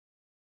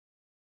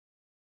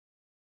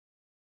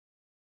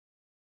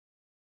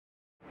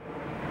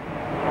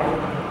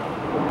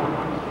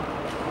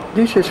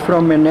This is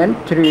from an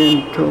entry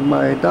into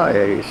my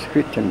diaries,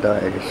 written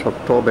diaries,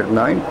 October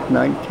 9th,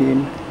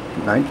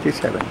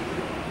 1997.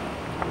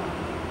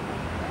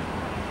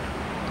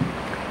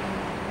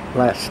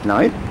 Last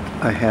night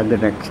I had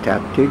an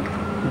ecstatic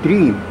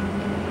dream.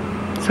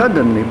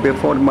 Suddenly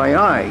before my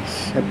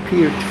eyes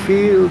appeared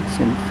fields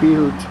and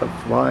fields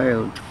of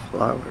wild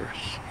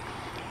flowers.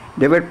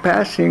 They were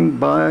passing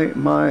by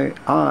my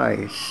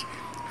eyes,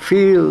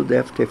 field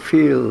after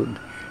field,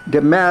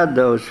 the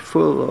meadows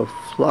full of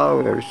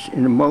flowers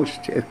in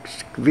most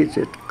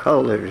exquisite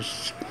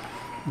colors,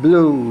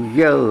 blue,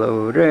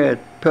 yellow, red,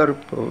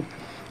 purple,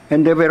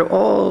 and they were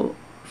all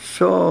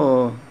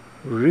so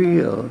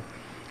real.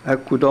 I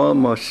could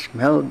almost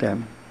smell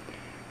them,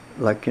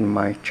 like in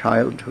my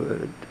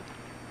childhood.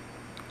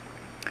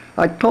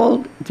 I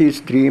told this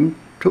dream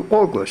to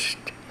August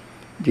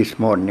this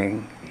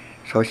morning.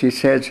 So she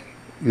says,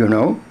 you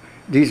know,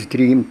 this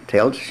dream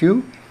tells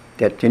you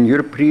that in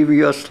your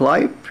previous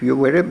life you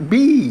were a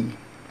bee.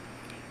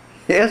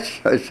 Yes,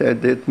 I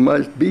said, it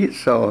must be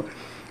so.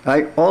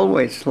 I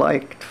always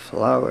liked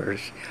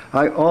flowers.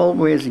 I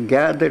always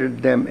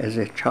gathered them as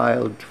a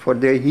child for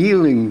the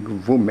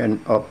healing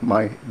woman of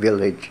my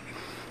village.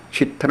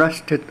 She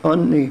trusted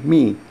only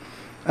me.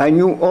 I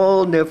knew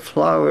all the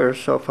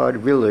flowers of our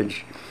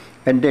village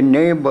and the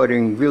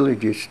neighboring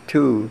villages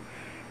too.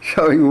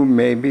 So you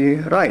may be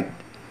right.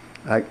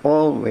 I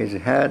always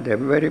had a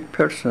very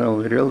personal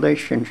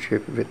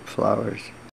relationship with flowers.